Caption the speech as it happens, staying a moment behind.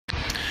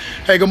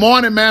Hey, good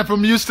morning, man,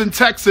 from Houston,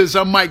 Texas.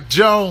 I'm Mike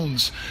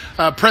Jones,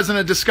 president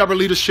of Discover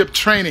Leadership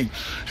Training.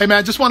 Hey,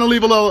 man, just want to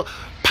leave a little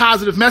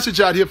positive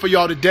message out here for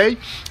y'all today,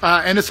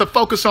 and it's a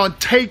focus on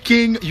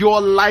taking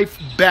your life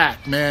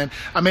back, man.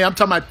 I mean, I'm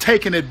talking about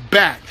taking it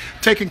back,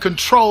 taking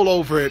control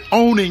over it,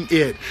 owning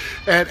it.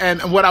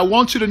 And what I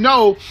want you to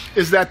know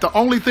is that the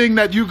only thing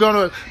that you're going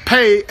to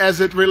pay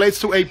as it relates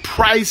to a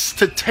price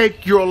to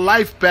take your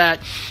life back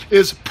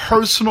is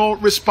personal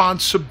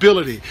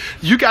responsibility.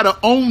 You got to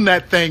own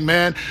that thing,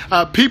 man.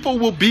 People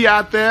will be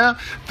out there.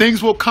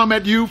 Things will come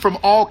at you from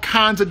all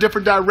kinds of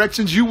different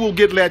directions. You will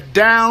get let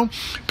down.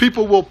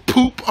 People will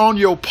poop on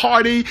your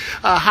party.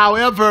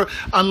 However,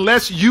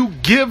 unless you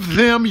give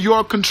them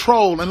your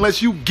control,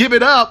 unless you give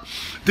it up,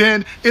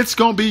 then it's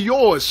going to be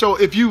yours. So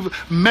if you've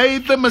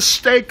made the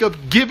mistake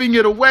of giving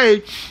it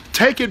away,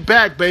 take it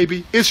back,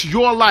 baby. It's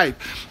your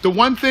life. The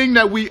one thing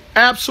that we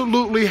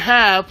absolutely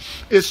have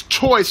is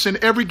choice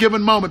in every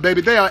given moment,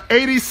 baby. There are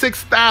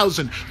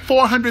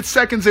 86,400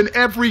 seconds in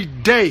every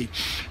day.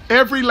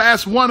 Every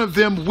last one of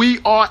them, we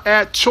are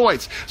at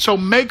choice. So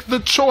make the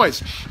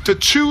choice to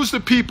choose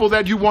the people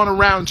that you want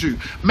around you.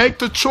 Make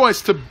the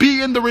choice to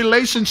be in the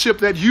relationship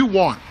that you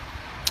want.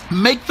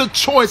 Make the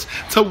choice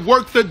to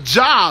work the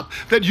job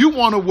that you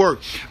want to work.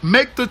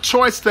 Make the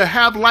choice to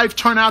have life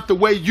turn out the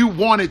way you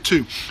want it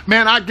to.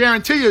 Man, I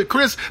guarantee you,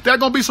 Chris, there are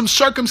going to be some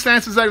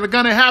circumstances that are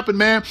going to happen,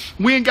 man.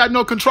 We ain't got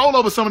no control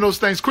over some of those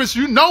things. Chris,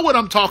 you know what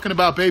I'm talking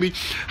about, baby.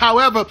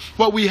 However,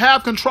 what we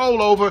have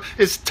control over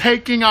is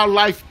taking our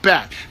life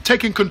back,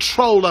 taking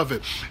control of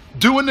it.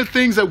 Doing the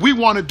things that we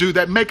want to do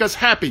that make us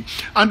happy.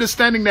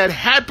 Understanding that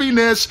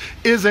happiness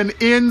is an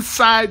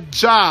inside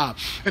job.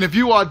 And if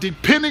you are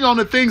depending on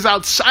the things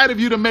outside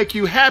of you to make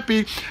you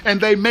happy and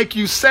they make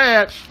you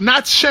sad,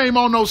 not shame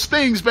on those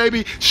things,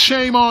 baby.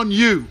 Shame on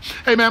you.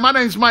 Hey, man, my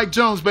name's Mike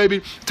Jones,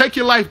 baby. Take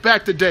your life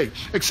back today.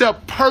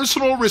 Accept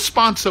personal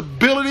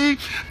responsibility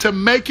to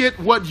make it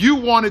what you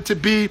want it to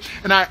be.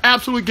 And I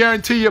absolutely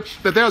guarantee you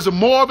that there's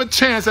more of a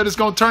chance that it's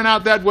going to turn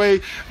out that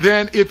way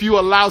than if you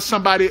allow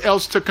somebody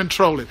else to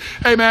control it.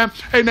 Hey, man.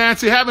 Hey,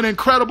 Nancy, have an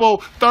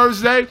incredible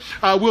Thursday.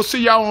 We'll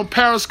see y'all on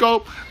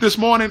Periscope this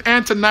morning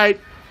and tonight.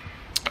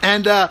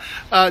 And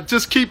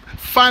just keep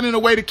finding a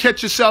way to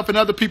catch yourself and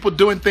other people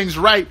doing things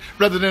right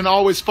rather than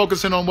always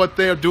focusing on what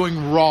they're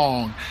doing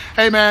wrong.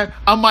 Hey, man,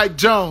 I'm Mike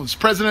Jones,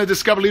 president of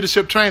Discover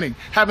Leadership Training.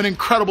 Have an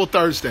incredible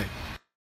Thursday.